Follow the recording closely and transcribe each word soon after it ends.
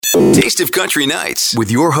Taste of Country Nights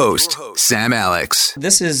with your host, Sam Alex.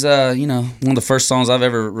 This is, one of the first songs I've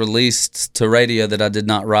ever released to radio that I did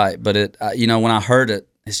not write. But when I heard it,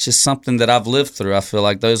 it's just something that I've lived through. I feel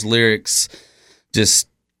like those lyrics just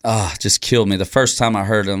killed me the first time I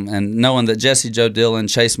heard them. And knowing that Jesse Joe Dillon,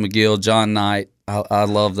 Chase McGill, John Knight, I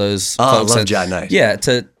love those folks. I love John Knight. Yeah,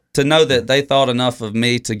 to know that they thought enough of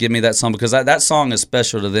me to give me that song, because that song is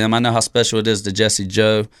special to them. I know how special it is to Jesse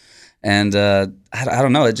Joe. And I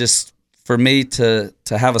don't know, it just, for me to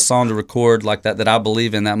have a song to record like that I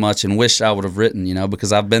believe in that much and wish I would have written,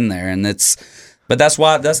 because I've been there. And that's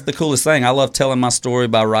the coolest thing. I love telling my story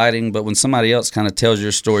by writing, but when somebody else kind of tells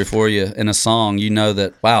your story for you in a song, you know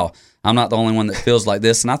that, wow, I'm not the only one that feels like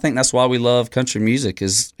this. And I think that's why we love country music,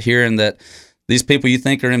 is hearing that these people you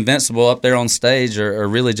think are invincible up there on stage are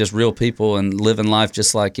really just real people and living life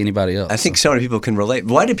just like anybody else. I think so many people can relate.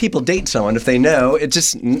 Why do people date someone if they know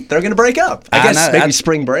they're going to break up? I guess maybe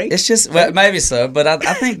spring break? It's just, maybe so, but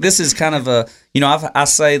I think this is kind of I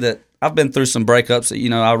say that I've been through some breakups.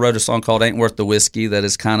 I wrote a song called Ain't Worth the Whiskey that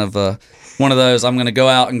is kind of one of those, I'm going to go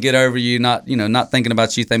out and get over you, not thinking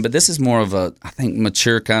about you thing. But this is more of a, I think,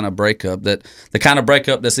 mature kind of breakup, that the kind of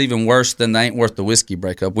breakup that's even worse than the Ain't Worth the Whiskey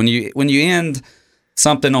breakup. When you end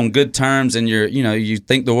something on good terms and you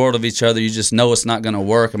think the world of each other, you just know it's not going to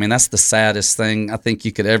work. I mean, that's the saddest thing I think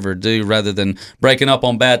you could ever do, rather than breaking up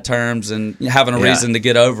on bad terms and having a reason to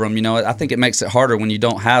get over them. I think it makes it harder when you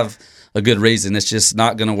don't have a good reason. It's just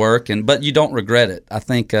not going to work, but you don't regret it. I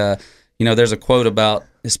think there's a quote about,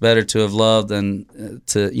 it's better to have loved than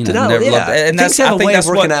to never love. And things have a way of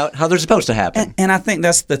working out how they're supposed to happen. And I think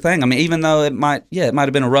that's the thing. I mean, even though it might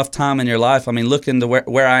have been a rough time in your life. I mean, look into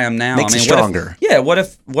where I am now. Makes I mean, you stronger. What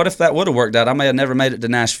if that would have worked out? I may have never made it to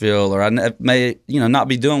Nashville, or I may not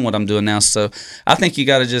be doing what I'm doing now. So I think you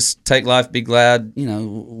got to just take life, be glad.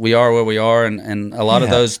 We are where we are, and a lot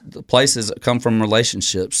of those places come from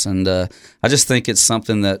relationships. And I just think it's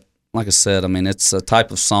something that, like I said, I mean, it's a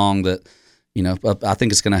type of song that, I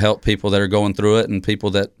think it's going to help people that are going through it, and people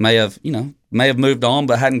that may have moved on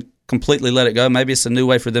but hadn't completely let it go. Maybe it's a new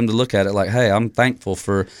way for them to look at it, like, hey, I'm thankful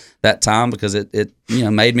for that time, because it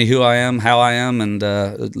made me who I am, how I am, and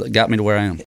got me to where I am.